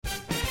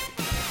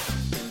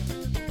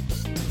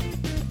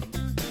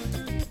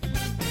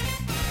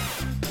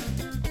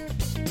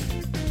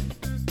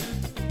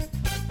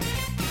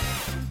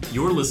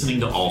You're listening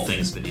to All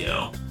Things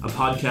Video, a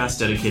podcast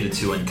dedicated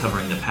to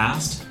uncovering the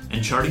past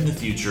and charting the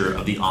future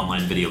of the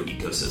online video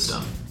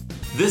ecosystem.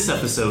 This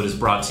episode is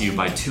brought to you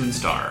by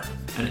Toonstar,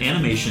 an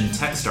animation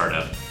tech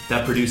startup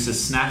that produces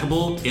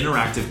snackable,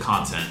 interactive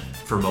content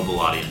for mobile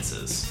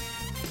audiences.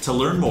 To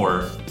learn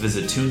more,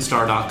 visit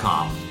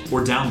toonstar.com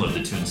or download the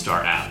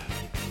Toonstar app.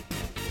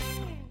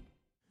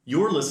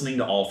 You're listening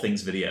to All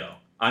Things Video.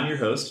 I'm your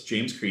host,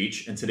 James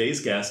Creech, and today's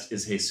guest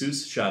is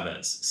Jesus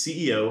Chavez,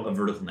 CEO of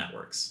Vertical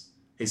Networks.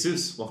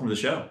 Jesus, welcome to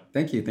the show.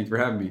 Thank you. Thank you for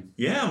having me.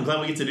 Yeah, I'm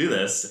glad we get to do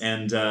this.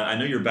 And I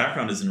know your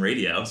background is in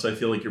radio, so I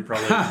feel like you're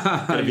probably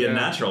going to be a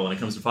natural when it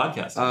comes to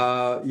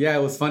podcasting. Yeah,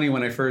 it was funny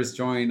when I first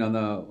joined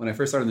when I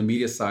first started on the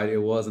media side, it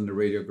was in the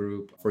radio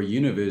group for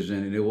Univision,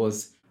 and it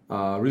was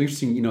really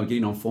interesting,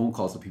 getting on phone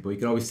calls with people. You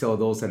can always tell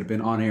those that have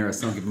been on air at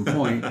some given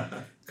point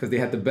because they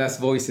had the best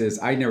voices.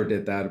 I never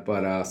did that,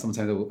 but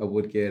sometimes I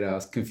would get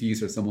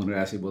confused with someone who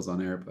actually was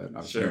on air,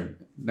 but sure.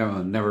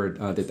 Never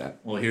did that.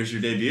 Well, here's your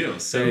debut.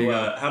 So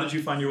how did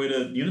you find your way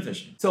to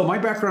Univision? So my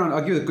background,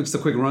 I'll give you just a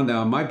quick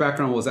rundown. My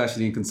background was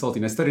actually in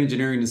consulting. I studied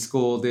engineering in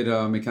school, did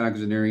mechanical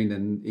engineering,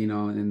 and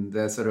in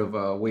that sort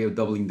of way of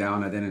doubling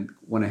down, I then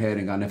went ahead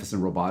and got an emphasis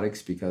in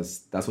robotics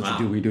because that's what you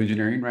do when you do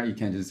engineering, right? You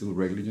can't just do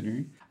regular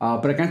engineering.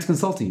 But I got into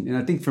consulting, and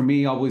I think for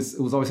me, it was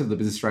always the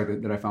business track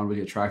that I found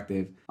really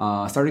attractive.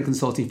 Started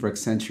consulting for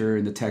Accenture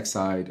in the tech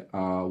side,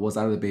 was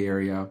out of the Bay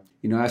Area.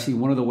 Actually,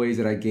 one of the ways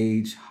that I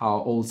gauge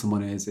how old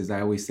someone is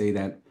I always say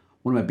that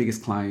one of my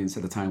biggest clients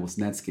at the time was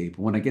Netscape.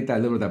 When I get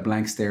that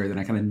blank stare, then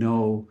I kind of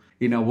know,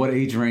 what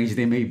age range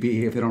they may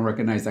be if they don't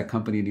recognize that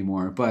company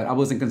anymore. But I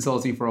was in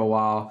consulting for a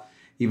while.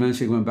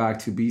 Eventually went back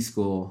to B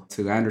school,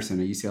 to Anderson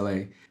at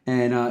UCLA.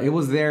 And it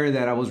was there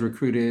that I was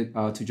recruited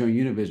to join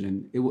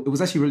Univision. It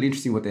was actually really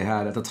interesting what they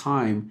had. At the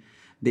time,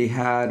 they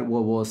had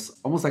what was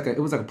almost like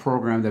a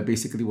program that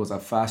basically was a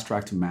fast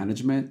track to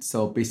management.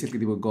 So basically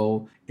they would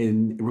go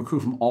and recruit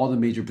from all the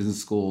major business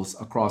schools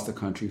across the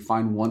country,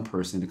 find one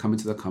person to come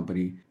into the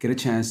company, get a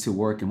chance to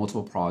work in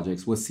multiple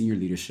projects with senior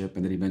leadership,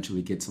 and then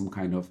eventually get some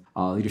kind of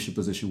leadership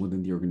position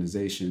within the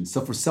organization. So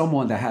for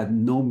someone that had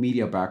no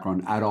media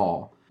background at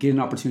all, getting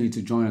an opportunity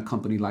to join a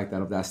company like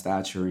that of that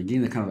stature and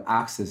getting the kind of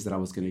access that I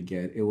was going to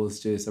get, it was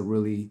just a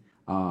really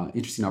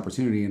interesting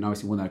opportunity, and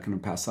obviously one that I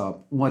couldn't pass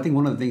up. Well, I think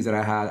one of the things that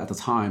I had at the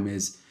time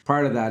is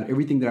prior to that,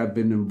 everything that I've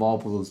been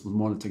involved with was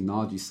more on the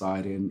technology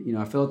side. And,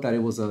 I felt that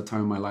it was a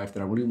time in my life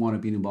that I really want to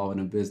be involved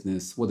in a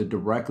business, whether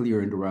directly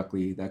or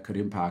indirectly, that could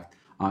impact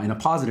in a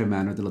positive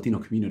manner the Latino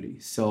community.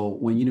 So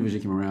when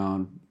Univision came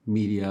around,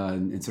 media,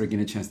 and sort of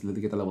getting a chance to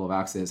get that level of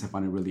access, I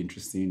found it really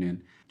interesting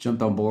and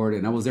jumped on board.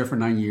 And I was there for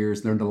 9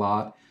 years, learned a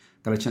lot,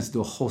 got a chance to do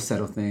a whole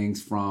set of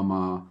things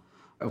from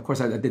of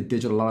course, I did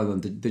digital, a lot on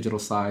the digital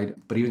side,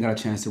 but even got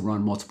a chance to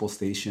run multiple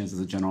stations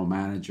as a general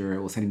manager. I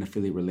was heading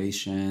affiliate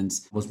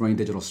relations, was running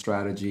digital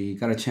strategy,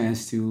 got a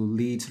chance to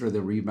lead sort of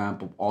the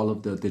revamp of all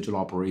of the digital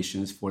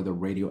operations for the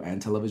radio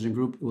and television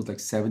group. It was like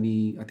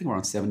 70, I think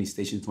around 70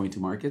 stations, 22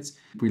 markets.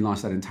 We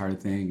launched that entire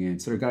thing and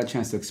sort of got a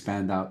chance to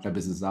expand that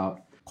business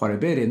out quite a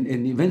bit.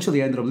 And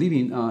eventually I ended up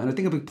leaving. And I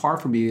think a big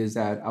part for me is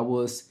that I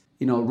was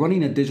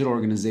running a digital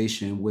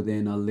organization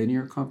within a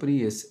linear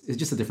company is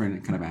just a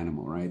different kind of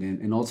animal, right?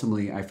 And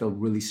ultimately, I felt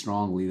really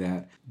strongly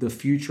that the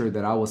future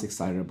that I was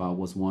excited about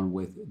was one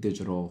with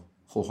digital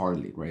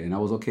wholeheartedly, right? And I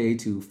was okay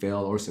to fail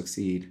or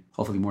succeed,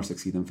 hopefully more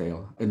succeed than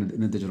fail in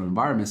a digital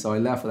environment. So I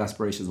left with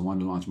aspirations of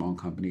wanting to launch my own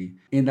company.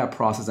 In that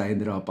process, I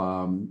ended up,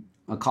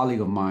 a colleague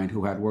of mine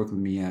who had worked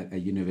with me at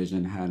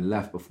Univision had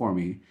left before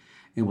me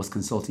and was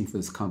consulting for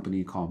this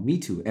company called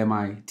MeToo,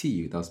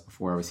 MITU. That was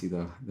before obviously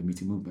the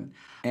MeToo movement.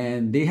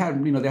 And they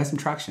had some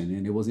traction,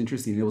 and it was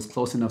interesting. It was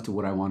close enough to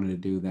what I wanted to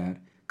do that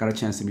got a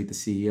chance to meet the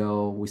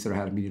CEO. We sort of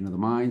had a meeting of the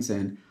minds,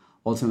 and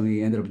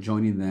ultimately ended up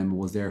joining them.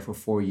 Was there for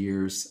 4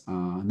 years.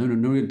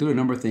 Doing a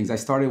number of things. I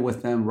started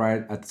with them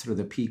right at sort of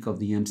the peak of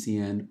the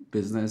MCN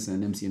business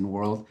and MCN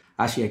world.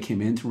 Actually, I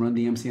came in to run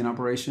the MCN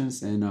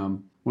operations, and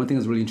one thing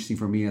that was really interesting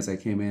for me as I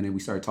came in and we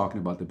started talking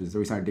about the business,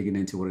 we started digging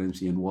into what an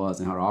MCN was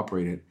and how to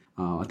operate it.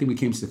 I think we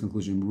came to the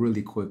conclusion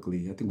really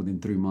quickly. I think within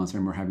 3 months, I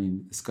remember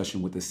having a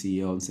discussion with the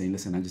CEO and saying,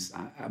 listen,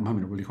 I'm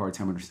having a really hard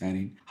time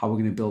understanding how we're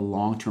going to build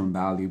long-term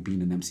value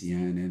being an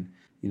MCN. And,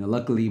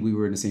 luckily we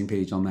were on the same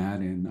page on that.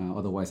 And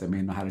otherwise I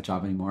may not have a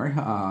job anymore,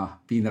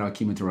 being that I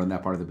came in to run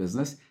that part of the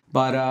business.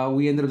 But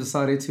we ended up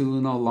deciding to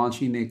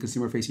launching a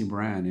consumer-facing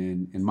brand.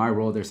 And my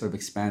role there sort of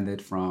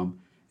expanded from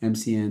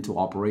MCN to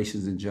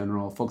operations in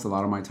general. Focused a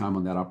lot of my time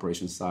on that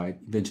operations side.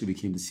 Eventually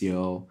became the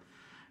CEO.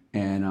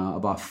 And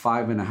about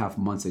 5.5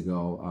 months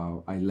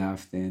ago, I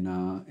left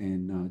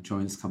and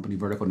joined this company,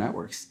 Vertical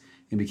Networks,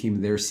 and became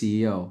their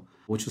CEO,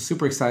 which was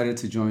super excited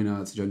to join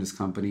this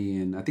company.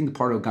 And I think the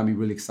part that got me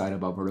really excited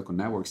about Vertical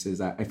Networks is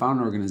that I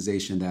found an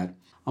organization that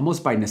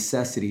almost by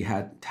necessity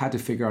had to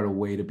figure out a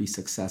way to be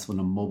successful in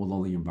a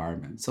mobile-only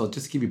environment. So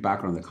just to give you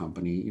background on the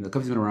company, the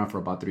company's been around for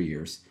about 3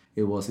 years.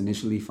 It was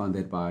initially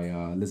funded by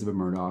Elizabeth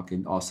Murdoch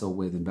and also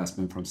with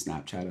investment from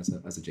Snapchat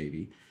as a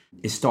JV.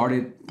 It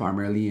started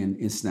primarily in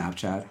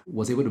Snapchat,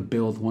 was able to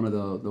build one of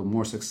the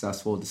more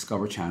successful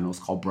Discover channels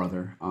called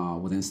Brother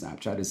within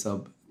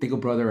Snapchat. Think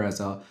of Brother as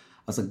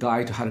a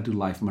guide to how to do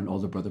life from an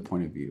older brother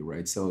point of view,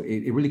 right? So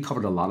it really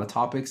covered a lot of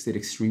topics, did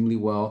extremely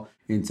well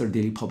in sort of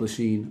daily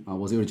publishing,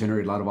 was able to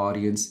generate a lot of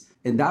audience.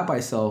 And that by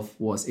itself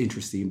was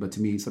interesting, but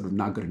to me, sort of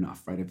not good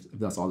enough, right? If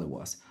that's all it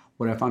was.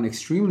 What I found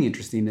extremely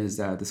interesting is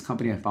that this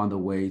company had found a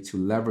way to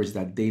leverage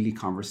that daily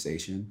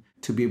conversation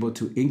to be able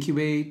to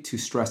incubate, to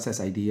stress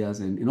test ideas,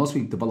 and also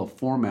develop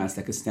formats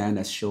that could stand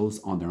as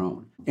shows on their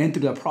own. And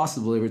through that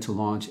process, we were able to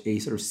launch a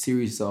sort of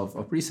series of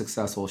pretty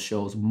successful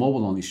shows,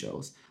 mobile-only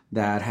shows,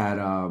 that had,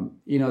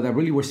 that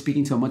really were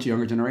speaking to a much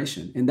younger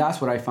generation. And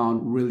that's what I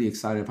found really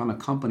exciting. I found a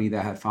company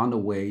that had found a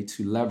way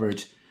to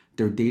leverage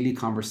their daily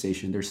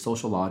conversation, their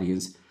social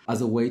audience, as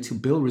a way to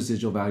build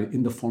residual value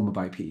in the form of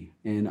IP.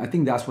 And I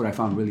think that's what I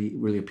found really,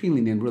 really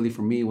appealing. And really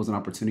for me, it was an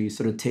opportunity to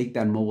sort of take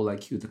that mobile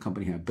IQ the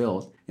company had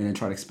built and then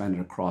try to expand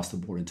it across the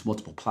board into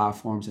multiple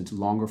platforms, into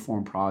longer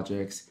form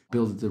projects,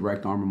 build a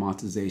direct arm of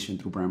monetization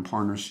through brand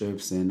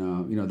partnerships. And,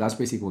 that's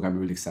basically what got me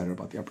really excited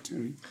about the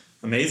opportunity.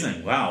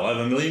 Amazing. Wow. I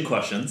have a million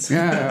questions.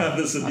 Yeah.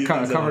 I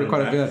covered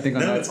quite a bit, I think,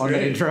 on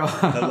that intro.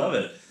 I love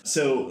it.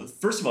 So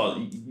first of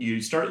all, you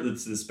start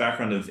with this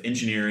background of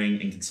engineering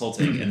and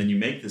consulting, and then you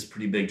make this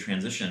pretty big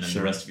transition in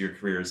the rest of your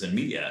career is in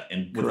media,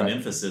 and with an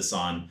emphasis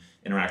on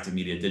interactive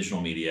media, digital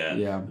media.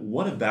 Yeah.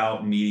 What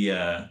about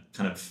media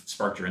kind of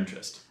sparked your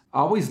interest?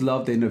 I always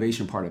loved the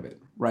innovation part of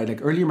it, right? Like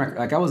earlier,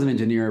 I was an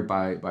engineer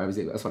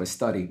that's what I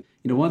studied.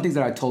 One of the things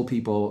that I told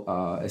people,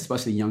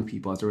 especially young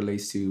people, as it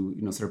relates to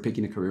sort of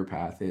picking a career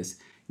path is,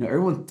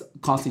 everyone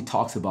constantly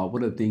talks about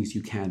what are the things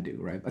you can do,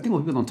 right? I think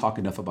when people don't talk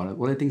enough about it,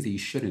 what are the things that you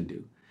shouldn't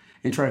do?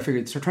 And try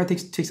to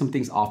take some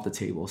things off the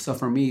table. So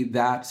for me,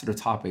 that sort of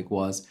topic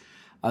was,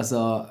 I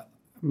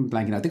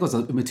think it was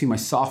between my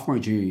sophomore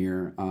and junior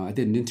year, I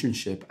did an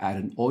internship at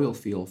an oil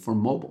field for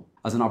Mobil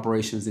as an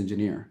operations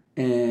engineer.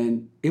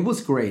 And it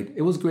was great.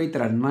 It was great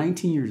that at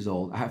 19 years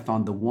old, I had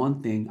found the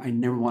one thing I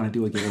never want to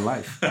do again in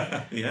life.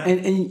 Yeah.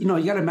 And you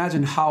got to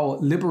imagine how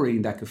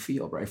liberating that could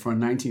feel, right? For a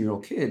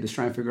 19-year-old kid just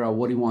trying to figure out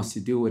what he wants to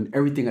do, and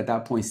everything at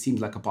that point seemed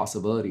like a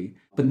possibility.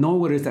 But knowing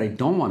what it is that I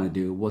don't want to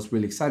do was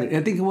really exciting. And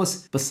I think it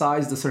was,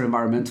 besides the sort of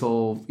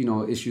environmental,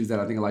 issues that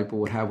I think a lot of people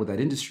would have with that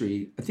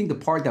industry, I think the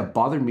part that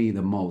bothered me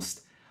the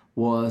most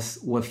was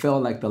what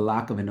felt like the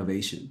lack of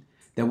innovation.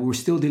 That we were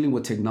still dealing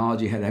with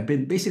technology had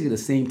been basically the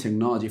same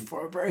technology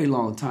for a very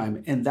long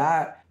time. And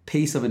that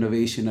pace of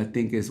innovation, I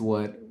think, is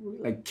what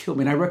killed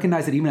me. And I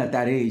recognized that even at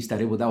that age,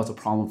 that was a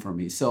problem for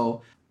me.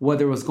 So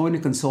whether it was going to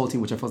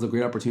consulting, which I felt was a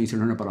great opportunity to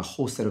learn about a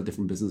whole set of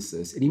different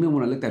businesses. And even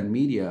when I looked at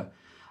media,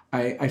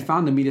 I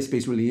found the media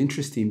space really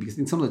interesting because I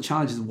think some of the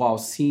challenges, while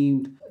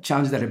seemed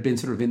challenges that had been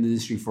sort of in the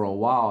industry for a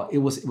while, it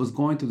was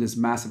going through this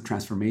massive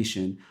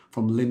transformation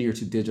from linear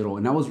to digital.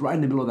 And I was right in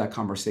the middle of that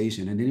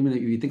conversation. And then even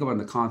if you think about it in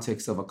the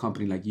context of a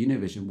company like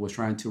Univision was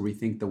trying to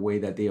rethink the way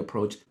that they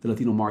approach the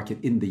Latino market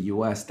in the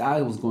US,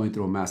 that was going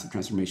through a massive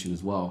transformation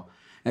as well.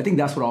 And I think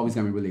that's what always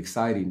got me really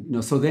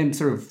exciting. So then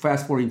sort of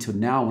fast forwarding to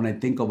now, when I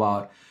think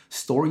about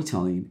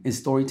storytelling,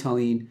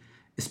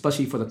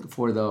 especially for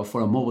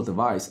a mobile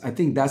device, I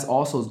think that's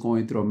also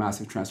going through a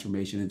massive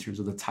transformation in terms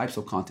of the types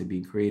of content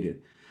being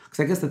created. Because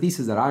I guess the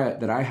thesis that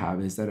I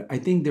have is that I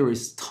think there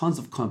is tons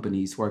of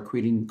companies who are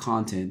creating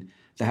content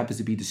that happens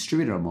to be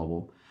distributed on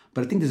mobile,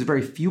 but I think there's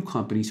very few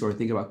companies who are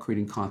thinking about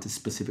creating content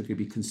specifically to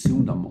be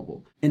consumed on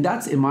mobile. And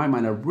that's, in my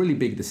mind, a really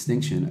big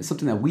distinction. It's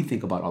something that we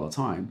think about all the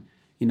time.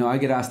 I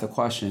get asked the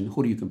question,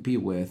 who do you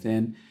compete with?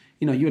 And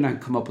you and I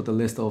come up with a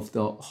list of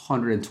the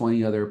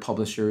 120 other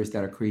publishers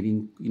that are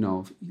creating,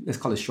 let's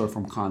call it short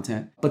form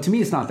content. But to me,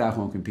 it's not that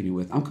who I'm competing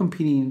with. I'm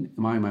competing,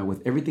 in my mind,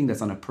 with everything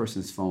that's on a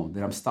person's phone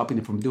that I'm stopping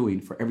them from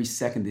doing for every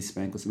second they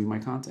spend consuming my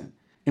content.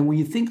 And when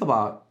you think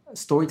about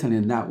storytelling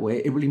in that way,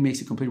 it really makes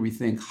you completely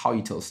rethink how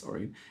you tell a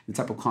story, the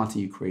type of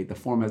content you create, the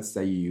formats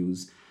that you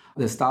use,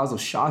 the styles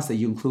of shots that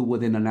you include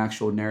within an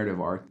actual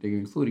narrative arc that you're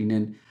including.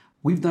 And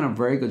we've done a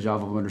very good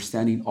job of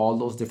understanding all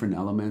those different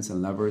elements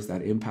and levers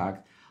that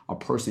impact a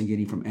person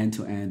getting from end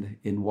to end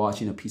in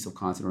watching a piece of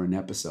content or an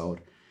episode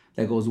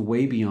that goes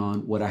way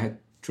beyond what I had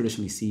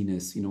traditionally seen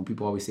as,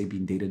 people always say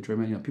being data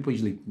driven. People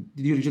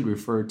usually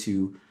refer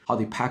to how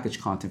they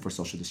package content for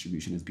social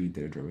distribution as being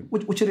data driven,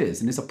 which it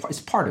is, and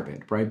it's part of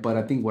it, right? But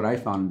I think what I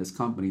found in this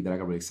company that I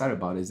got really excited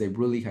about is they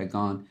really had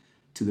gone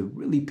to the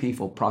really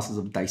painful process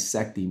of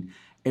dissecting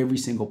every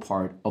single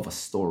part of a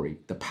story,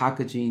 the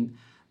packaging,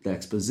 the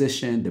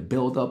exposition, the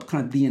build-up,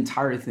 kind of the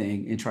entire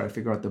thing, and try to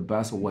figure out the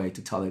best way to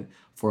tell it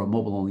for a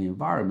mobile-only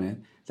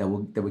environment that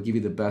will give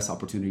you the best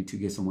opportunity to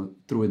get someone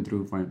through and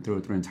through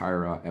an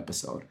entire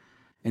episode.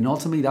 And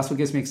ultimately, that's what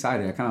gets me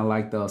excited. I kind of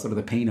like the sort of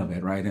the pain of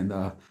it, right, and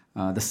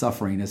the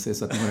suffering is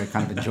something that I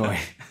kind of enjoy.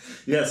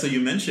 Yeah. So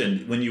you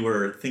mentioned when you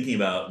were thinking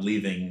about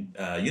leaving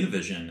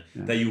Univision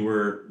that you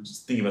were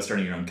thinking about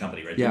starting your own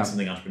company, right? Doing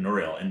something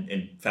entrepreneurial,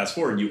 and fast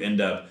forward, you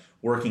end up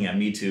working at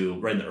Me Too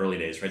right in the early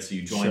days, right? So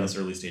you joined this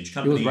early stage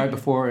company. It was right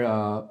before,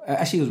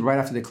 actually it was right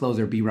after they closed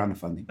their B round of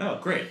funding. Oh,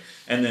 great.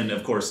 And then,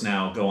 of course,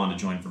 now go on to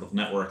join Vertical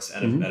Networks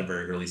at a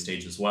very early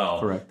stage as well.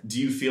 Correct.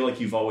 Do you feel like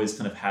you've always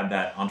kind of had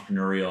that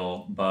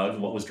entrepreneurial bug?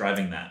 What was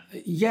driving that?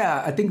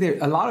 Yeah, I think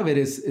that a lot of it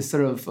is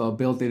sort of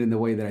built in the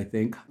way that I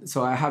think.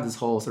 So I have this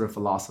whole sort of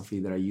philosophy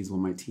that I use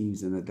with my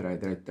teams and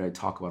that I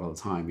talk about all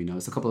the time.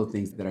 It's a couple of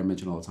things that I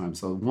mention all the time.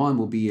 So one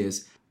will be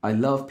is I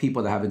love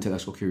people that have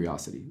intellectual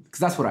curiosity because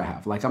that's what I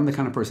have. Like I'm the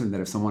kind of person that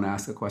if someone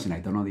asks a question, I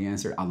don't know the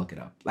answer, I'll look it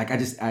up. Like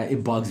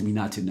it bugs me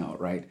not to know,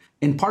 right?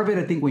 And part of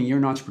it, I think when you're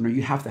an entrepreneur,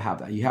 you have to have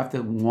that. You have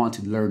to want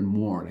to learn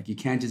more. Like you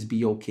can't just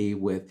be okay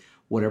with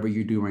whatever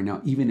you're doing right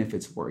now, even if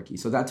it's working.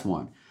 So that's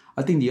one.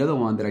 I think the other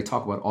one that I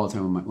talk about all the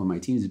time with my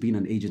teams is being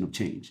an agent of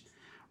change,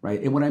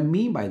 right? And what I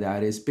mean by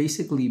that is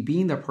basically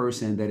being the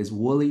person that is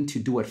willing to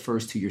do it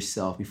first to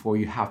yourself before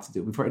you have to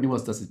do it, before anyone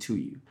else does it to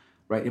you.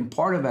 Right? And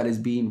part of that is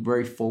being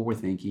very forward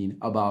thinking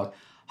about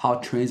how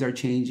trends are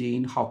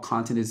changing, how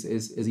content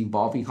is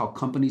evolving, how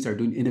companies are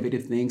doing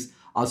innovative things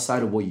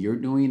outside of what you're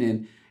doing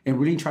and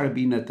really try to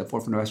be at the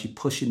forefront of actually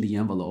pushing the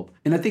envelope.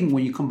 And I think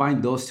when you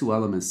combine those two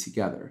elements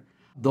together,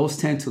 those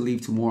tend to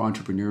lead to more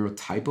entrepreneurial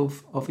type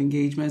of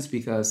engagements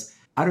because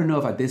I don't know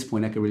if at this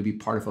point I could really be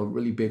part of a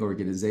really big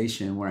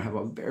organization where I have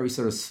a very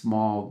sort of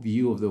small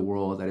view of the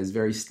world that is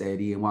very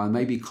steady. And while it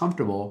may be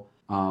comfortable,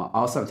 I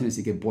also have a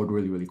tendency to get bored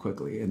really, really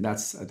quickly. And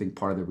that's, I think,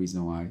 part of the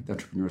reason why the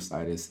entrepreneur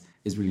side is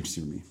really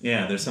interesting to me.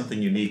 Yeah, there's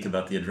something unique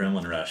about the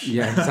adrenaline rush.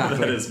 Yeah, exactly.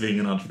 That is being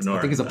an entrepreneur.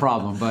 I think it's a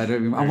problem, but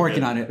I'm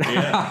working on it.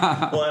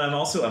 Yeah. Well,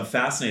 and I'm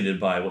fascinated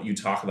by what you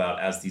talk about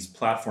as these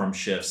platform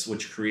shifts,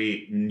 which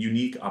create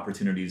unique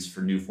opportunities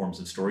for new forms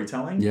of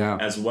storytelling,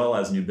 as well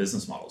as new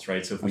business models,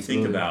 right? So if we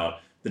think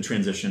about the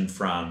transition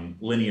from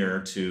linear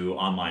to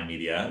online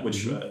media,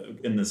 which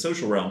in the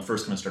social realm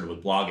first kind of started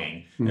with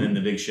blogging, and then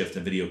the big shift to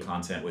video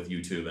content with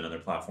YouTube and other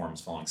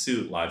platforms following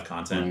suit, live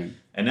content,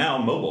 and now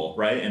mobile,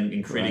 right?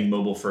 And creating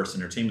mobile-first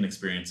entertainment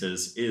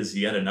experiences is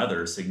yet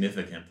another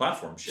significant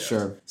platform shift.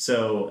 Sure.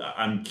 So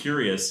I'm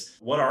curious,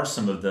 what are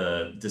some of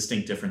the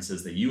distinct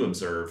differences that you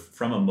observe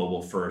from a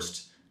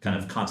mobile-first kind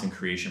of content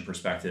creation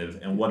perspective,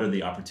 and what are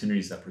the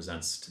opportunities that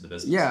presents to the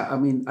business? Yeah, I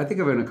mean, I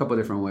think of it in a couple of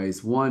different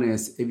ways. One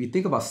is, if you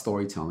think about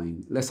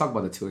storytelling, let's talk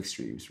about the two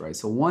extremes, right?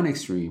 So one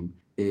extreme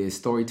is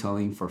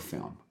storytelling for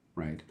film,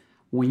 right?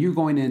 When you're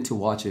going in to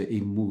watch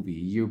a movie,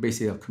 you're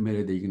basically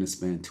committed that you're going to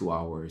spend 2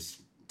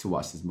 hours to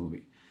watch this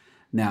movie.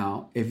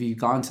 Now, if you've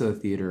gone to a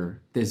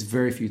theater, there's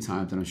very few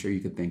times, and I'm sure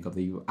you could think of,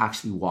 that you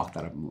actually walked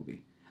out of a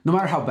movie. No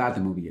matter how bad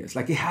the movie is.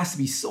 Like, it has to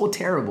be so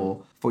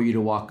terrible for you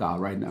to walk out,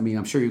 right? I mean,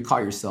 I'm sure you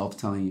caught yourself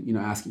asking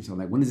yourself,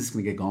 like, when is this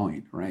going to get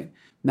going, right?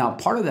 Now,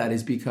 part of that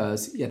is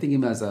because, I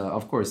think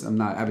of course, I'm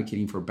not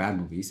advocating for bad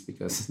movies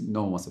because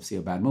no one wants to see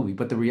a bad movie.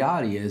 But the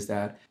reality is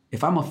that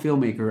if I'm a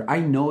filmmaker, I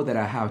know that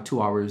I have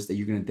 2 hours that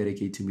you're going to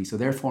dedicate to me. So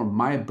therefore,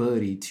 my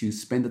ability to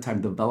spend the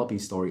time developing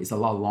story is a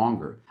lot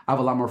longer. I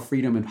have a lot more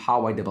freedom in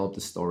how I develop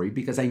the story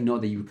because I know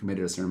that you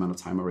committed a certain amount of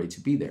time already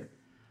to be there.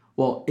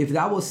 Well, if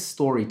that was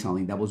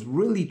storytelling that was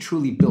really,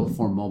 truly built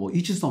for mobile,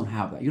 you just don't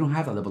have that. You don't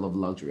have that level of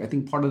luxury. I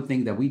think part of the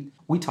thing that we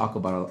talk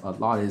about a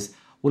lot is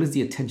what is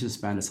the attention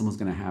span that someone's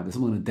going to have, that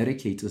someone's going to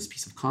dedicate to this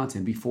piece of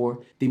content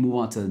before they move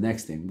on to the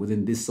next thing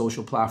within this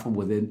social platform,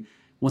 within,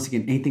 once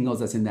again, anything else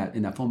that's in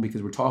that phone,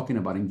 because we're talking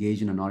about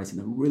engaging an audience in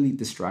a really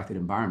distracted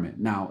environment.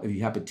 Now, if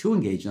you happen to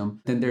engage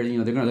them, then they're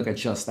going to look at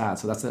just that.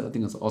 So that's, I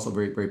think, that's also a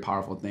very, very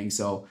powerful thing.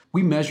 So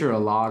we measure a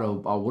lot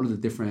of what are the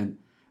different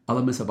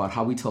elements about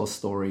how we tell a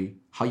story,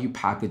 how you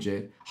package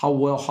it,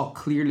 how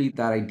clearly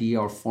that idea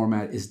or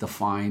format is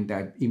defined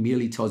that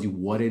immediately tells you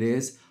what it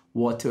is,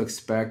 what to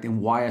expect,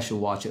 and why I should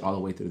watch it all the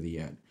way through the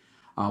end.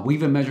 We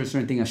even measure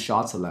certain things as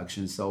shot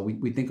selection. So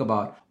we think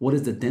about what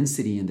is the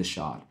density in the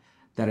shot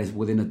that is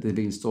within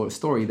the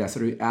story that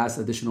sort of adds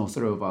additional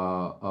sort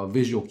of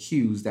visual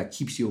cues that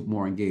keeps you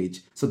more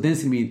engaged. So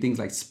density means things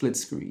like split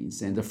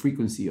screens and the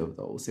frequency of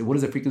those. And what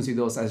is the frequency of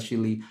those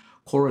actually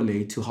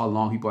correlate to how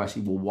long people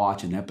actually will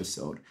watch an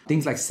episode.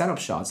 Things like setup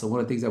shots. So one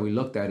of the things that we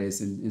looked at is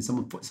in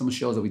some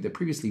shows that we did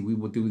previously, we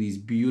would do these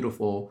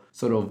beautiful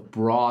sort of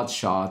broad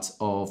shots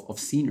of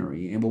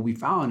scenery. And what we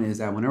found is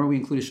that whenever we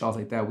included shots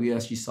like that, we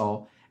actually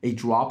saw a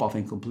drop-off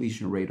in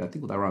completion rate, I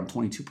think was around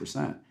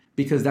 22%.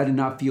 Because that did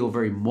not feel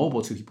very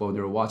mobile to people when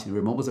they were watching.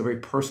 Mobile is a very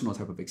personal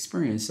type of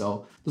experience.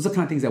 So those are the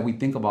kind of things that we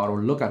think about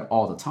or look at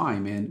all the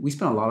time. And we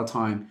spend a lot of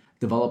time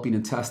developing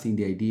and testing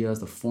the ideas,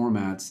 the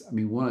formats. I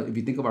mean, if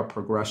you think of our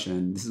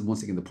progression, this is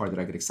once again the part that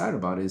I get excited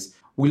about, is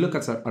we look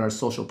at our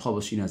social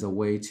publishing as a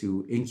way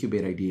to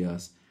incubate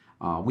ideas.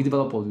 We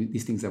develop all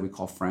these things that we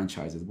call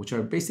franchises, which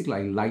are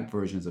basically like light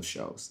versions of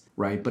shows,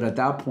 right? But at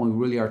that point, we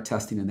really are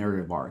testing a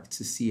narrative arc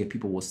to see if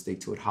people will stick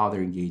to it, how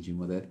they're engaging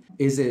with it.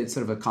 Is it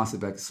sort of a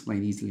concept that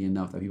explained easily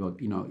enough that people,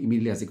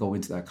 immediately as they go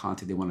into that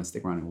content, they want to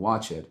stick around and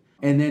watch it?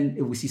 And then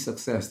if we see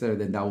success there,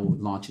 then that will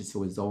launch it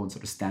to its own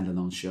sort of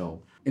standalone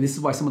show. And this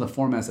is why some of the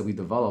formats that we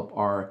develop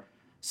are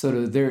sort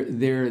of,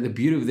 the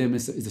beauty of them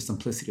is the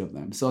simplicity of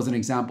them. So as an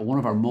example, one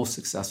of our most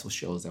successful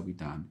shows that we've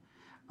done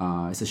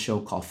is a show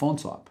called Phone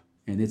Swap.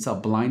 And it's a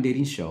blind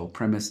dating show.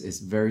 Premise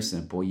is very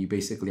simple. You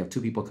basically have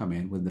two people come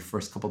in within the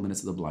first couple minutes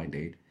of the blind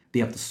date.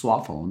 They have to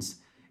swap phones.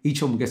 Each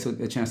of them gets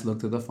a chance to look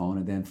through the phone,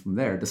 and then from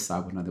there decide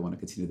whether or not they want to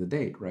continue the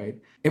date, right?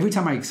 Every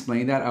time I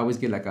explain that, I always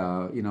get like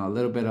a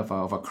little bit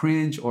of a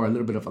cringe or a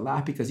little bit of a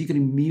laugh, because you can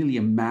immediately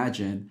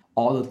imagine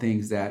all the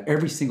things that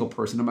every single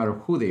person, no matter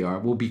who they are,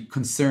 will be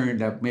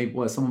concerned that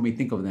someone may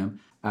think of them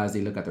as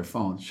they look at their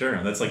phone.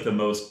 Sure, that's like the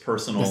most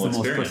personal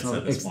experience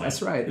at this point.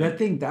 That's right. And I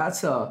think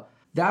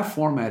that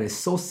format is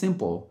so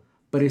simple,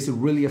 but it's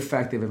really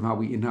effective in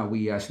how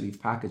we actually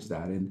package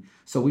that. And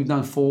so we've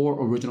done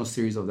 4 original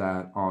series of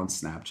that on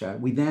Snapchat.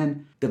 We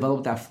then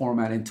developed that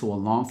format into a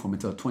long form,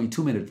 into a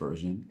 22-minute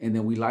version, and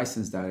then we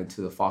licensed that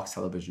into the Fox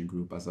Television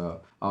Group as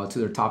to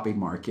their top 8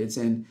 markets.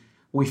 And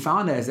what we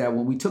found is that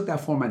when we took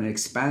that format and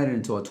expanded it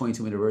into a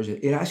 22-minute version,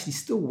 it actually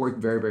still worked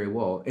very, very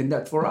well. And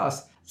that for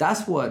us,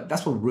 that's what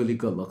really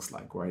good looks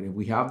like, right? And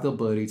we have the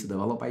ability to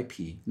develop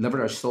IP,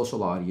 leverage our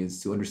social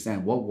audience to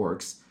understand what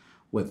works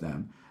with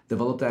them,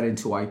 develop that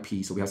into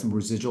IP, so we have some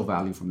residual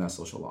value from that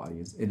social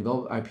audience, and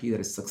develop IP that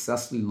is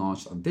successfully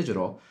launched on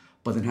digital,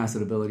 but then has the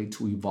ability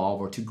to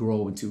evolve or to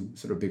grow into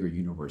sort of bigger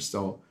universe.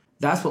 So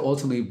that's what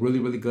ultimately really,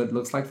 really good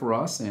looks like for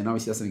us. And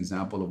obviously that's an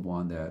example of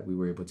one that we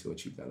were able to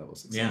achieve that level of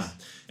success. Yeah.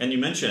 And you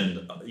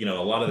mentioned, a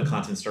lot of the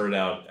content started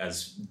out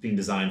as being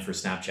designed for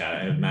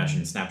Snapchat. I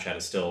imagine Snapchat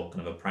is still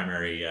kind of a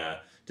primary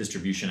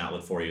distribution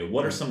outlet for you.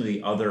 What are some of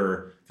the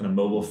other kind of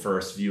mobile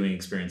first viewing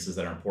experiences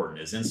that are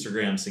important? Is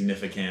Instagram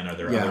significant? Are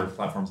there other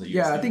platforms that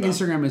you I think about?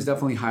 Instagram is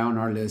definitely high on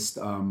our list.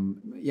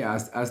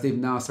 As they've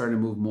now started to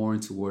move more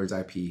towards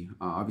IP,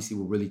 obviously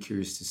we're really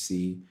curious to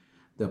see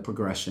the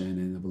progression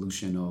and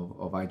evolution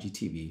of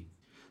IGTV.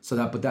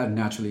 But that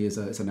naturally is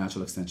a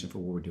natural extension for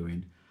what we're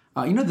doing.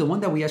 The one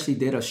that we actually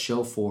did a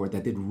show for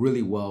that did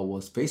really well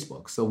was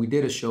Facebook. So we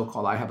did a show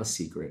called I Have a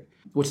Secret,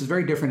 which is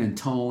very different in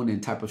tone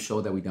and type of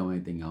show that we done with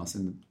anything else.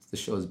 And the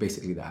show is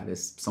basically that.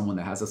 It's someone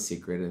that has a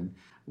secret, and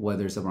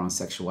whether it's around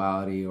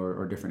sexuality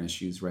or different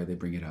issues, right, they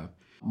bring it up.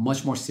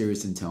 Much more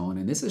serious in tone.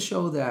 And it's a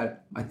show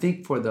that I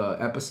think for the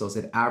episodes,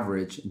 it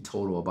averaged in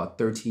total about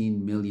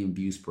 13 million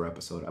views per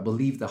episode. I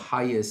believe the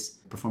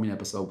highest performing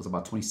episode was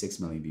about 26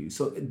 million views.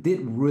 So it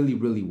did really,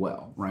 really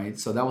well, right?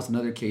 So that was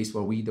another case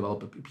where we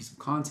developed a piece of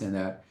content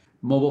that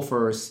mobile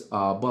first,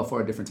 but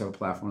for a different type of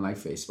platform like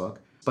Facebook.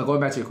 But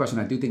going back to your question,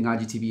 I do think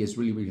IGTV is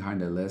really, really high on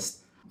the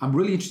list. I'm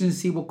really interested to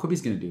see what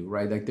Quibi's going to do,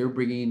 right? Like they're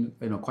bringing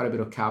quite a bit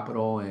of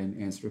capital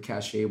and sort of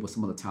cachet with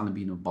some of the talent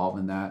being involved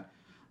in that.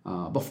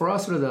 But for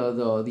us, sort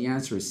of the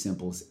answer is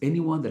simple. It's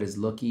anyone that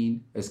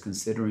is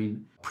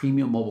considering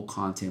premium mobile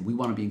content, we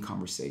want to be in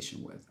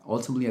conversation with.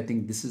 Ultimately, I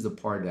think this is the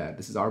part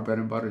this is our bread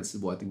and butter. This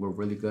is what I think we're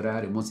really good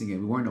at. And once again,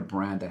 we weren't a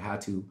brand that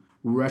had to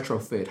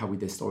retrofit how we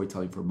did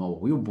storytelling for mobile.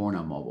 We were born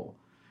on mobile.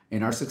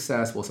 And our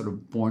success was sort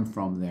of born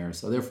from there.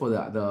 So therefore,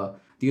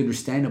 the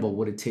understanding of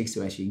what it takes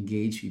to actually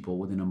engage people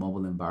within a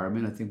mobile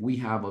environment, I think we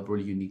have a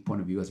really unique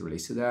point of view as it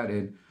relates to that.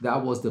 And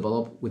that was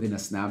developed within a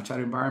Snapchat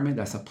environment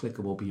that's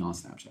applicable beyond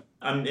Snapchat.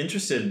 I'm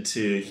interested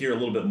to hear a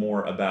little bit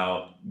more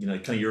about,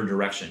 kind of your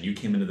direction. You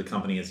came into the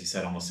company, as you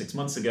said, almost 6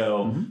 months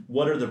ago. Mm-hmm.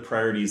 What are the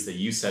priorities that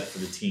you set for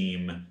the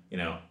team,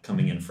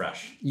 coming in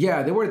fresh?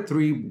 Yeah, there were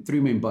three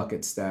main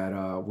buckets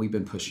that we've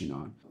been pushing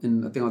on.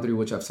 And I think all three,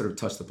 which I've sort of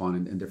touched upon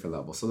in different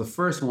levels. So the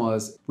first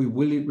was we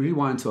really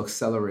wanted to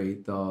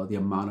accelerate the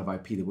amount of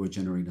IP that we're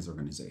generating as an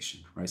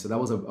organization, right? So that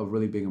was a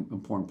really big,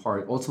 important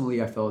part.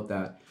 Ultimately, I felt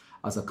that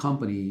as a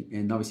company,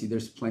 and obviously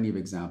there's plenty of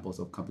examples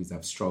of companies that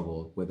have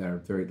struggled with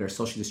their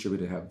socially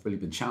distributed, have really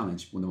been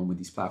challenged when the moment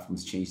these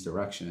platforms change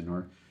direction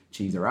or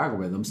change their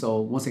algorithm.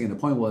 So once again, the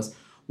point was,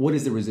 what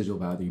is the residual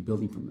value that you're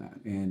building from that?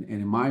 And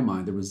in my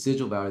mind, the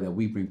residual value that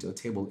we bring to the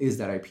table is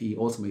that IP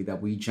ultimately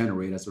that we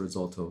generate as a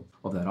result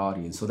of that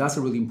audience. So that's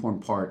a really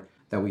important part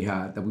that we've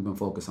been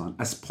focused on.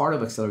 As part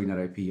of accelerating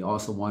that IP, I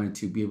also wanted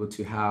to be able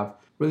to have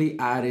really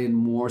add in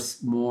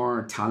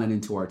more talent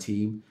into our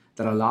team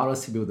that allowed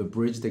us to be able to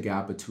bridge the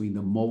gap between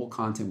the mobile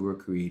content we were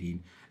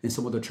creating and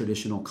some of the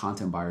traditional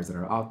content buyers that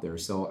are out there.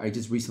 So I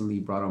just recently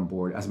brought on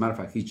board, as a matter of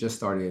fact, he just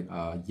started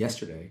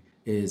yesterday,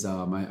 is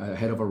my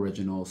head of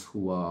originals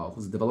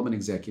who's a development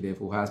executive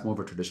who has more of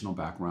a traditional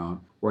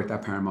background, worked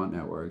at Paramount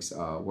Networks,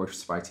 worked for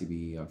Spike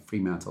TV,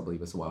 Fremantle, I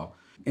believe, as well.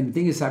 And the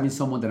thing is, having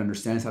someone that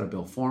understands how to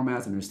build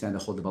formats, understand the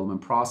whole development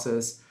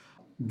process,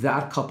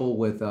 that coupled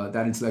with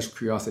that intellectual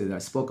curiosity that I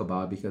spoke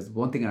about, because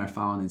one thing that I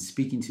found in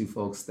speaking to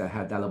folks that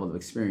had that level of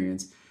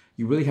experience,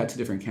 you really had two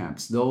different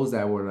camps. Those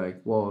that were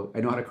like, well, I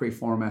know how to create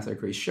formats, I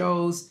create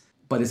shows,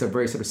 but it's a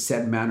very sort of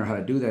set manner how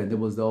to do that. And there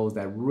was those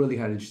that really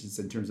had interest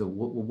in terms of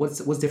what's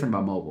different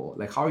about mobile.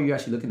 Like, how are you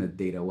actually looking at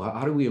data?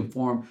 How do we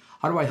inform?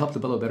 How do I help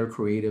develop better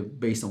creative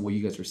based on what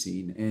you guys are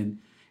seeing? And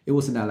it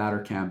was in that latter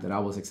camp that I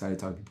was excited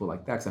to talk to people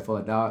like that, because I felt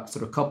like that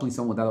sort of coupling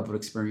someone with that level of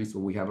experience,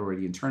 what we have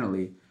already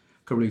internally,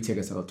 could really take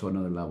us up to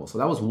another level. So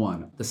that was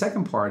one. The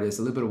second part is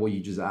a little bit of what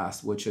you just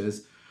asked, which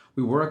is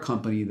we were a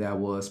company that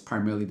was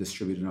primarily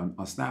distributed on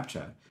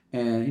Snapchat.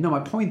 And, my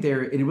point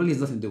there, and it really has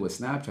nothing to do with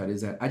Snapchat,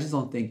 is that I just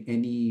don't think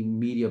any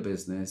media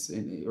business,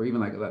 or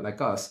even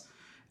like us,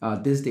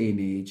 this day and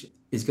age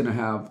is going to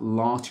have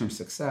long-term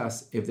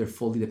success if they're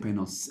fully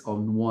dependent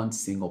on one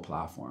single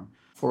platform.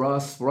 For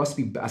us to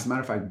be, as a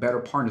matter of fact, better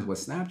partners with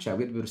Snapchat,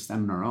 we have to be able to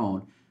stand on our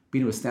own.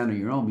 Being able to stand on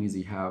your own means that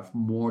you have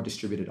more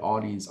distributed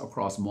audience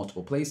across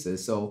multiple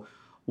places. So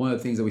one of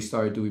the things that we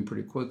started doing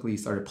pretty quickly,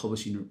 started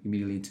publishing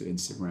immediately into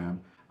Instagram.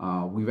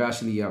 We've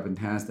actually have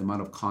enhanced the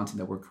amount of content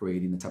that we're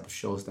creating, the type of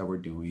shows that we're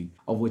doing,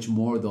 of which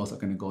more of those are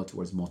going to go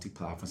towards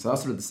multi-platform. So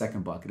that's sort of the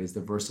second bucket, is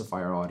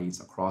diversify our audience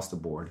across the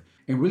board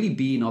and really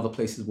be in all the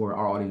places where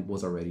our audience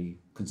was already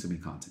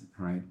consuming content,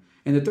 right?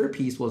 And the third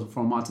piece was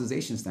from a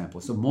monetization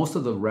standpoint. So most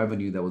of the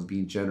revenue that was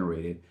being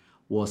generated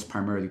was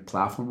primarily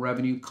platform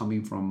revenue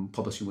coming from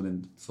publishing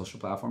within social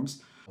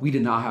platforms. We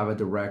did not have a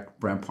direct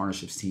brand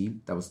partnerships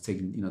team that was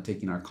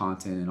taking our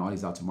content and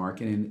audience out to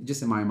market. And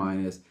just in my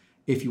mind is,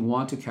 if you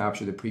want to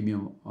capture the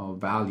premium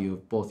value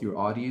of both your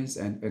audience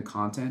and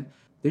content,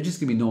 they're just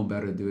gonna be no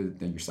better to do it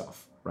than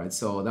yourself, right?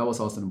 So that was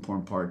also an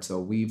important part. So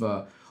we've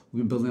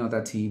been building out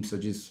that team. So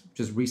just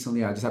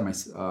recently, I just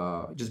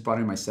had just brought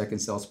in my second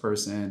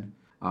salesperson.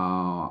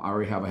 I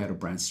already have a head of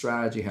brand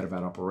strategy, head of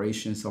ad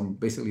operations. So I'm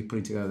basically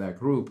putting together that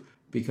group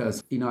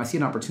because I see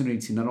an opportunity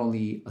to not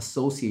only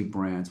associate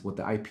brands with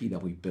the IP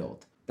that we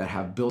built, that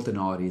have built an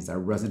audience that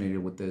resonated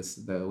with this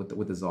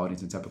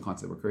audience and type of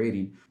content we're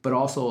creating, but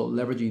also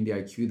leveraging the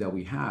IQ that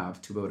we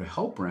have to be able to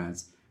help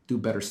brands do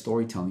better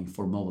storytelling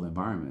for mobile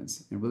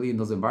environments, and really in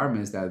those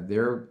environments that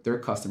their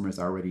customers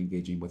are already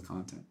engaging with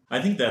content.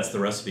 I think that's the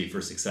recipe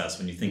for success.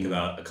 When you think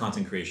about a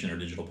content creation or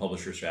digital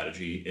publisher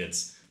strategy,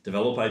 it's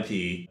develop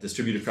IP,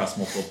 distribute across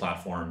multiple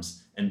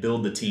platforms, and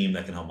build the team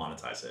that can help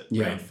monetize it.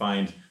 Yeah. Right?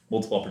 Find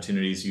multiple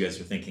opportunities. You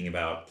guys are thinking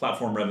about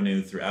platform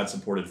revenue through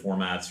ad-supported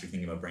formats. You're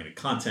thinking about branded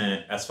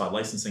content, SVOD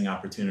licensing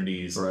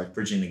opportunities, Correct.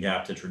 Bridging the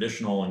gap to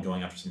traditional and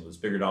going after some of those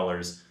bigger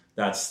dollars.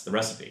 That's the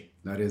recipe.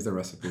 That is the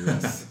recipe,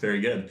 yes.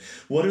 Very good.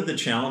 What are the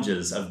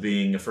challenges of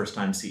being a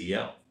first-time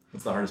CEO?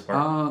 What's the hardest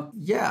part?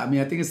 Yeah, I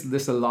mean, I think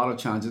there's a lot of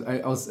challenges.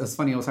 It's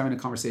funny, I was having a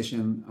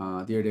conversation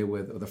the other day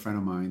with a friend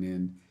of mine,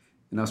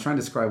 and I was trying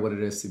to describe what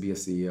it is to be a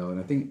CEO.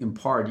 And I think in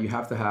part, you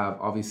have to have,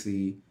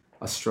 obviously,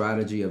 a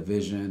strategy, a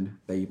vision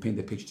that you paint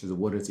the picture to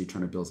what it is you're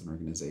trying to build as an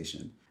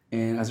organization.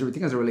 And as it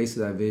relates to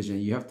that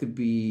vision, you have to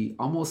be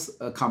almost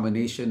a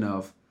combination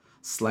of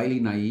slightly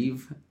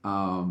naive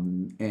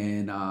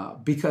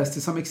because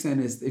to some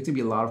extent it can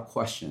be a lot of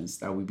questions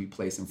that will be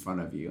placed in front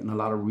of you and a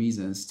lot of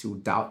reasons to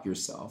doubt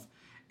yourself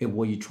and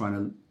what you're trying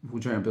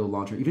to build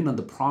long term, even on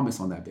the promise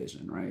on that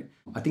vision, right?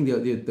 I think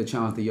the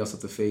challenge that you also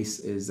have to face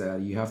is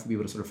that you have to be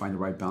able to sort of find the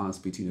right balance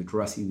between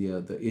addressing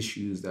the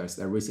issues that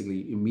are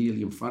basically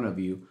immediately in front of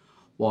you,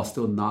 while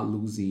still not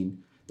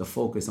losing the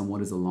focus on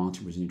what is the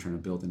long-term vision you're trying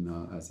to build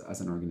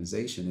as an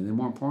organization. And then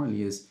more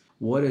importantly is,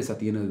 what is at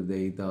the end of the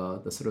day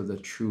the sort of the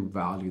true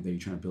value that you're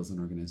trying to build as an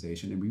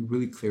organization, and be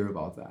really clear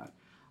about that.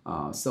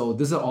 So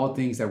these are all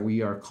things that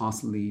we are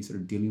constantly sort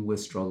of dealing with,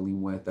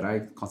 struggling with, that I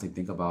constantly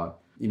think about.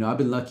 I've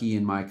been lucky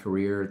in my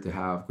career to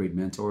have great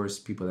mentors,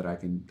 people that I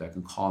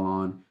can call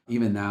on.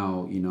 Even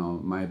now,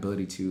 my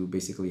ability to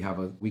basically have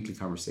a weekly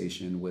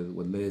conversation with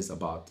Liz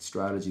about the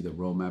strategy, the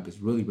roadmap is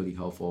really, really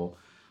helpful.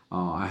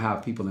 I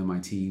have people in my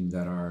team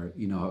that are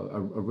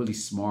really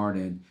smart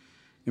and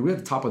really at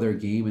the top of their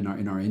game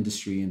in our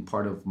industry. And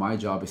part of my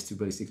job is to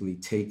basically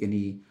take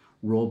any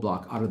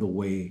roadblock out of the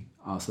way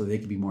so they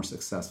can be more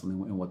successful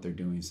in what they're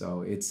doing.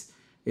 So it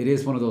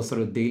is one of those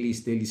sort of daily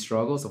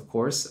struggles, of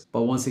course.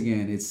 But once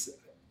again, it's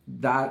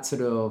that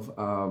sort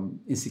of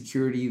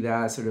insecurity,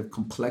 that sort of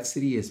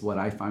complexity is what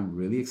I find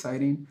really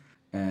exciting.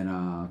 And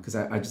because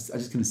I just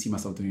couldn't see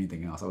myself doing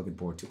anything else. I would get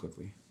bored too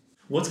quickly.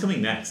 What's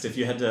coming next? If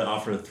you had to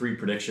offer 3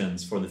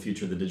 predictions for the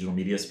future of the digital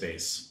media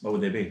space, what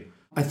would they be?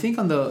 I think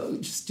on the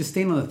just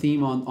staying on the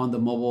theme on the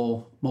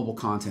mobile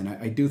content,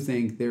 I do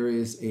think there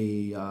is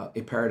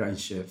a paradigm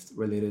shift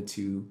related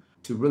to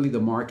really the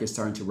market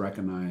starting to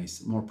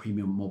recognize more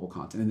premium mobile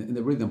content and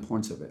really the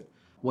importance of it.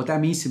 What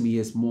that means to me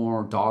is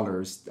more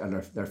dollars that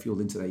are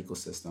fueled into the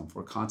ecosystem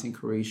for content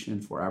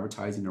creation, for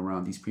advertising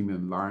around these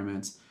premium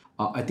environments.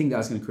 I think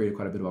that's going to create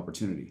quite a bit of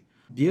opportunity.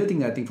 The other thing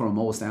that I think from a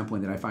mobile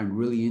standpoint that I find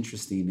really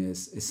interesting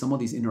is some of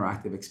these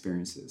interactive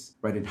experiences,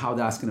 right? And how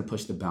that's going to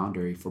push the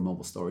boundary for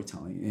mobile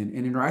storytelling. And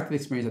interactive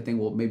experience, I think,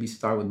 will maybe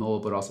start with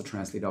mobile, but also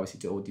translate obviously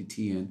to OTT.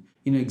 And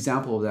an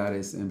example of that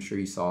is, I'm sure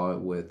you saw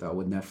it with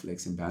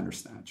Netflix and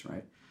Bandersnatch,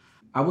 right?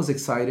 I was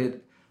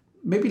excited,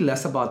 maybe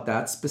less about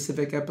that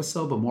specific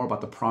episode, but more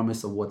about the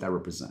promise of what that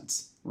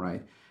represents,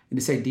 right? And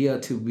this idea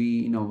to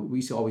be, we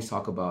used to always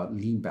talk about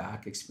lean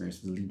back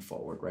experiences, lean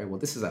forward, right? Well,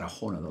 this is at a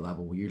whole nother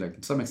level where you're like,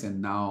 to some extent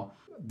now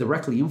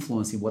directly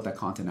influencing what that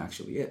content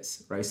actually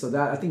is, right? So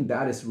that I think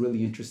that is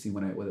really interesting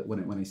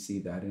when I see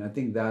that. And I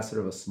think that's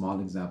sort of a small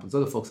example. There's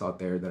other folks out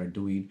there that are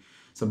doing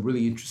some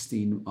really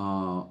interesting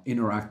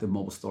interactive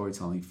mobile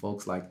storytelling,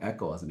 folks like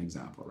Echo as an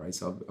example, right?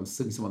 So I'm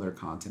seeing some of their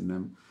content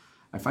and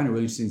I find it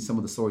really interesting, some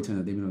of the storytelling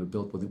that they've been able to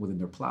build within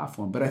their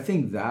platform. But I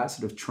think that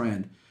sort of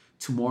trend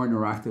to more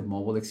interactive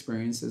mobile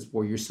experiences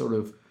where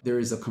there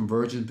is a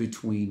convergence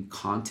between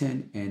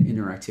content and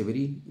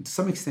interactivity. To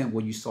some extent,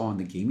 what you saw in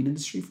the gaming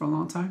industry for a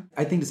long time,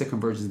 I think there's a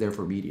convergence there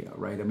for media,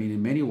 right? I mean,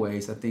 in many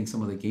ways, I think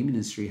some of the gaming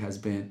industry has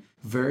been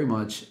very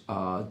much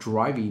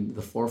driving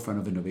the forefront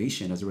of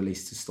innovation as it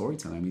relates to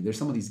storytelling. I mean, there's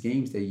some of these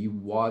games that you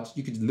watch,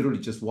 you could literally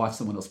just watch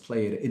someone else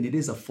play it, and it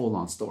is a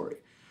full-on story.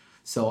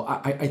 So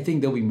I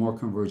think there'll be more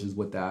convergence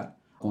with that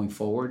going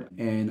forward.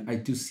 And I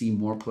do see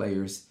more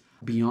players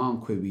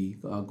beyond Quibi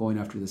going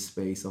after the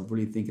space of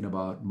really thinking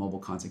about mobile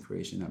content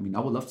creation. I mean, I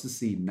would love to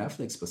see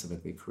Netflix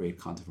specifically create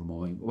content for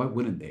mobile. Why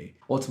wouldn't they?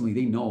 Ultimately,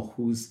 they know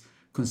who's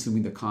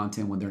consuming the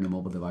content when they're in a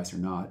mobile device or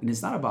not. And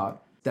it's not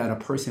about that a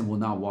person will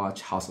not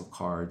watch House of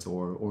Cards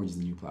or Orange is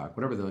the New Black,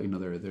 whatever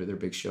their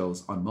big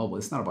shows on mobile.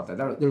 It's not about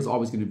that. There's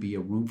always going to be a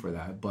room for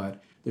that,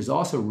 but there's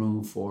also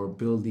room for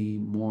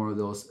building more of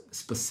those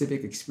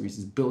specific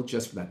experiences built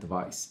just for that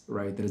device,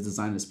 right? That is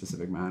designed in a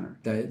specific manner.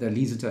 That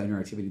leads into that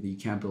interactivity that you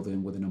can't build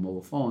in within a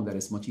mobile phone that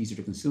is much easier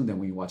to consume than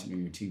when you're watching it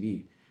on your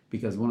TV.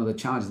 Because one of the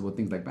challenges with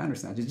things like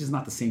Bandersnatch, it's just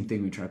not the same thing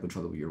when you try to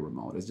control it with your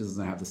remote. It just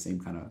doesn't have the same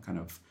kind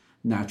of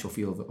natural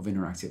feel of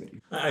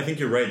interactivity. I think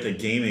you're right that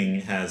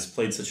gaming has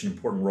played such an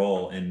important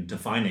role in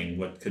defining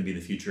what could be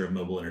the future of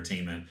mobile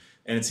entertainment.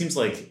 And it seems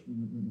like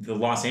the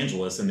Los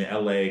Angeles and the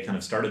LA kind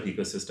of startup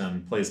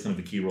ecosystem plays kind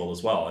of a key role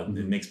as well. It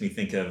makes me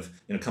think of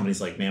companies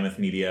like Mammoth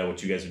Media,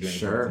 which you guys are doing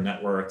with Vertical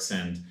Networks,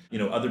 and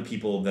other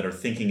people that are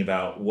thinking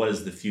about what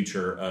is the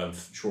future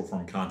of short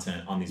form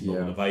content on these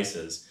mobile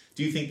devices.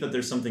 Do you think that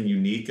there's something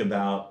unique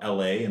about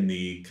LA and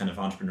the kind of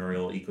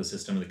entrepreneurial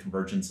ecosystem and the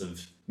convergence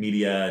of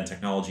media and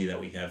technology that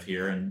we have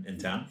here in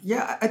town?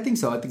 Yeah, I think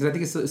so. I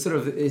think it's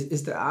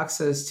it's the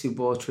access to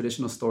both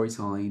traditional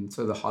storytelling,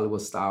 sort of the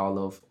Hollywood style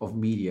of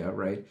media,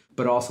 right?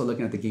 But also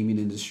looking at the gaming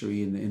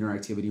industry and the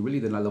interactivity, really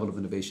the level of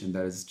innovation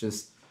that is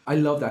just, I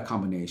love that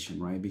combination,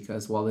 right?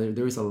 Because while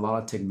there is a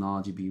lot of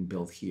technology being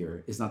built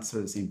here, it's not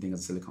sort of the same thing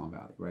as Silicon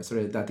Valley, right? So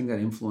I think that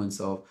influence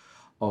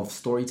of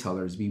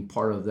storytellers being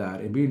part of that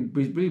and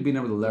really being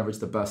able to leverage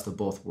the best of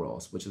both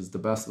worlds, which is the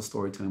best of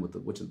storytelling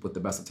with the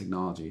best of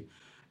technology.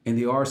 And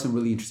there are some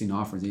really interesting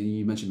offers. And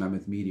you mentioned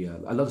Mammoth Media.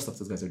 I love the stuff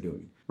those guys are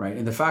doing, right?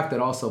 And the fact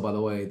that also, by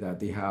the way, that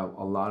they have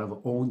a lot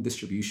of own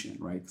distribution,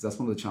 right? Because that's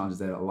one of the challenges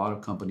that a lot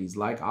of companies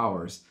like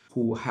ours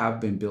who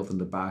have been built on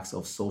the backs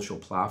of social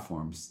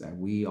platforms that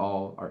we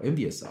all are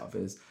envious of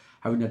is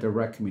having that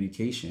direct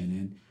communication.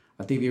 And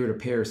I think we're able to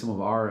pair some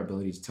of our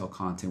ability to tell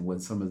content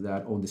with some of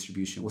that own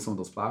distribution, with some of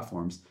those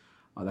platforms,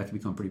 that can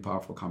become a pretty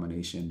powerful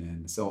combination.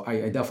 And so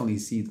I definitely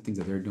see the things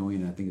that they're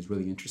doing, and I think it's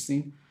really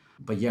interesting.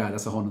 But yeah,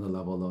 that's a whole other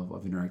level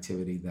of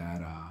interactivity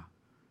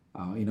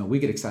that we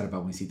get excited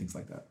about when we see things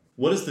like that.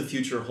 What does the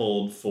future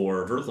hold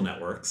for Vertical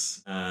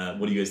Networks? What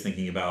are you guys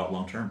thinking about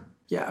long term?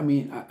 Yeah, I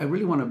mean, I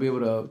really want to be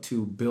able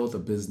to build a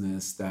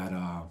business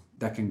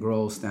that can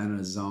grow, stand on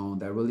its own,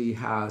 that really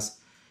has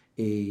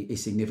a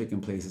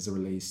significant place as it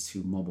relates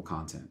to mobile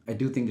content. I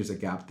do think there's a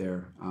gap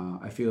there.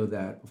 I feel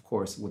that, of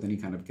course, with any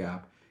kind of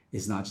gap,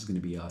 it's not just going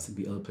to be us. It'll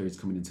be other players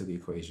coming into the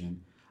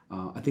equation.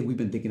 I think we've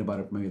been thinking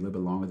about it maybe a little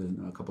bit longer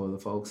than a couple other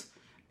folks.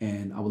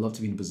 And I would love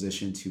to be in a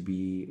position to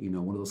be,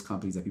 one of those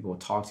companies that people will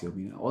talk to. I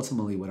mean,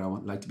 ultimately, what I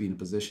would like to be in a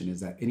position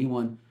is that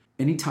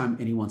anytime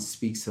anyone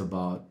speaks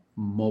about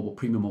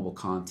premium mobile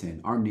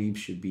content, our name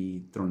should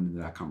be thrown into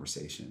that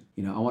conversation.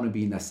 I want to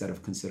be in that set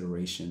of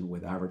consideration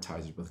with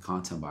advertisers, with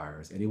content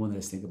buyers, anyone that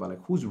is thinking about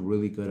who's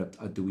really good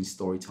at doing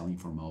storytelling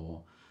for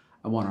mobile.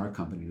 I want our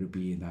company to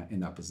be in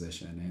that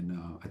position.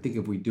 And I think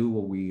if we do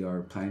what we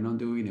are planning on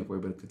doing, if we're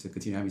able to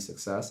continue having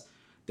success,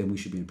 then we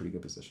should be in a pretty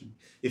good position.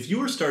 If you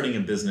were starting a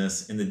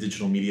business in the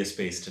digital media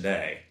space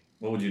today,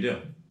 what would you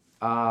do?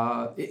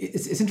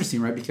 It's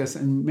interesting, right? Because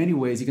in many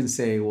ways you can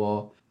say,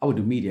 well, I would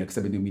do media because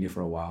I've been doing media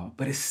for a while,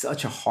 but it's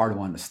such a hard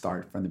one to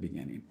start from the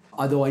beginning.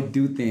 Although I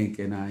do think,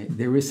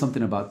 there is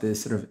something about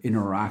this sort of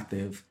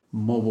interactive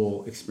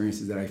mobile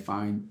experiences that I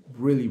find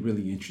really,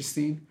 really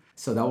interesting.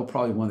 So that would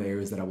probably be one of the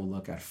areas that I will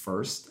look at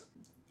first.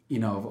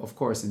 Of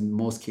course, in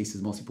most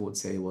cases, most people would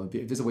say, well,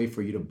 if there's a way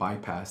for you to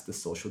bypass the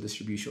social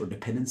distribution or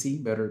dependency,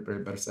 better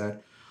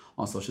said,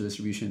 on social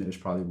distribution, there's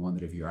probably one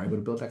that if you're able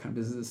to build that kind of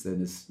business,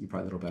 then you're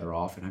probably a little better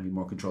off and having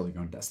more control of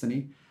your own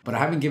destiny. But I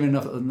haven't given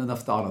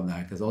enough thought on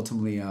that because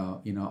ultimately,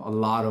 a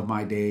lot of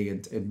my day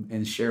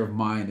and share of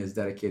mine is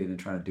dedicated in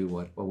trying to do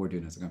what we're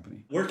doing as a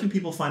company. Where can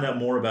people find out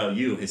more about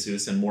you,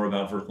 Jesus, and more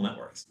about Vertical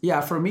Networks?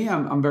 Yeah, for me,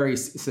 I'm very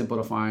simple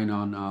to find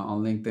on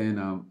LinkedIn.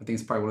 I think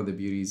it's probably one of the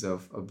beauties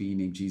of being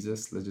named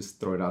Jesus. Let's just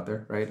throw it out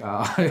there, right?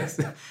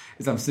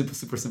 I'm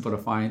super simple to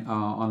find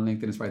on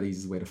LinkedIn. It's probably the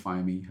easiest way to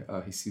find me,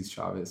 Jesus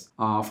Chavez.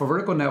 For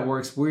Vertical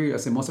Networks,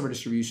 most of our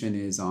distribution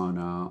is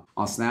on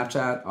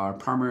Snapchat. Our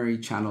primary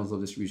channels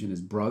of distribution is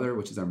Brother,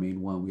 which is our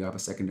main one. We have a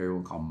secondary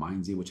one called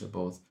Mindsy, which are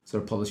both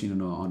sort of publishing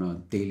on a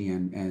daily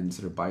and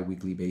sort of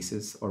bi-weekly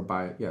basis or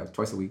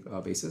twice a week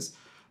basis.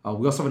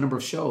 We also have a number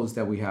of shows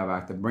that we have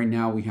active. Right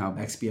now we have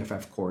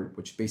XBFF Court,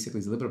 which basically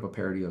is a little bit of a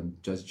parody on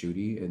Judge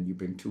Judy, and you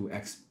bring two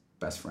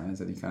best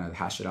friends, and you kind of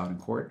hash it out in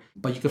court.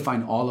 But you can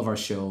find all of our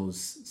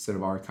shows sort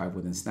of archived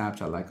within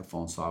Snapchat, like a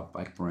phone swap,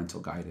 like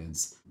parental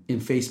guidance. In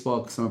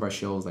Facebook, some of our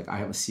shows, like I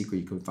Have a Secret,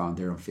 you can find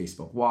there on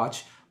Facebook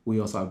Watch. We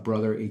also have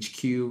Brother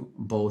HQ,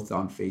 both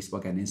on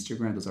Facebook and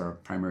Instagram. Those are our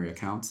primary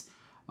accounts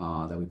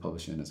that we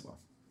publish in as well.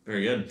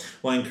 Very good.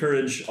 Well, I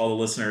encourage all the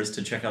listeners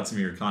to check out some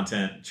of your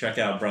content. Check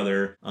out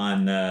Brother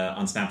on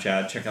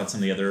Snapchat. Check out some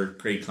of the other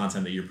great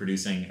content that you're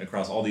producing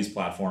across all these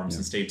platforms,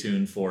 and stay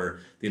tuned for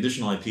the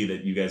additional IP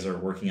that you guys are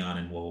working on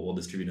and we'll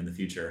distribute in the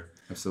future.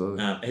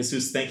 Absolutely.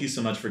 Jesus, thank you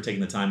so much for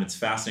taking the time. It's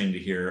fascinating to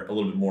hear a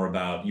little bit more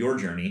about your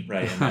journey,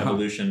 right, and the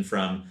evolution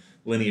from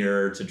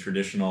linear to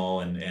traditional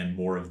and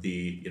more of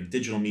the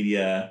digital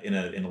media in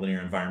a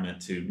linear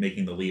environment to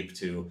making the leap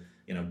to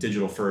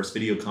digital first,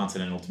 video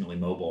content, and ultimately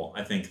mobile.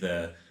 I think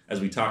as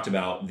we talked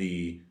about,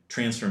 the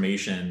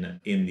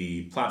transformation in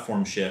the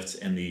platform shift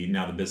and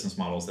now the business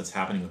models that's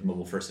happening with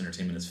mobile first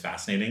entertainment is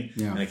fascinating.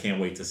 Yeah. And I can't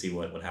wait to see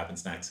what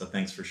happens next. So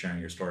thanks for sharing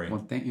your story.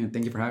 Well, thank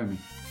you for having me.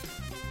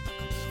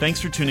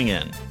 Thanks for tuning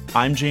in.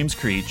 I'm James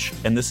Creech,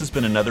 and this has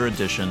been another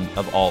edition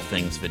of All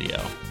Things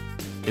Video.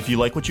 If you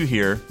like what you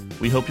hear,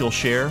 we hope you'll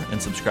share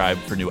and subscribe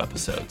for new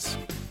episodes.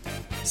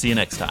 See you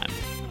next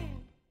time.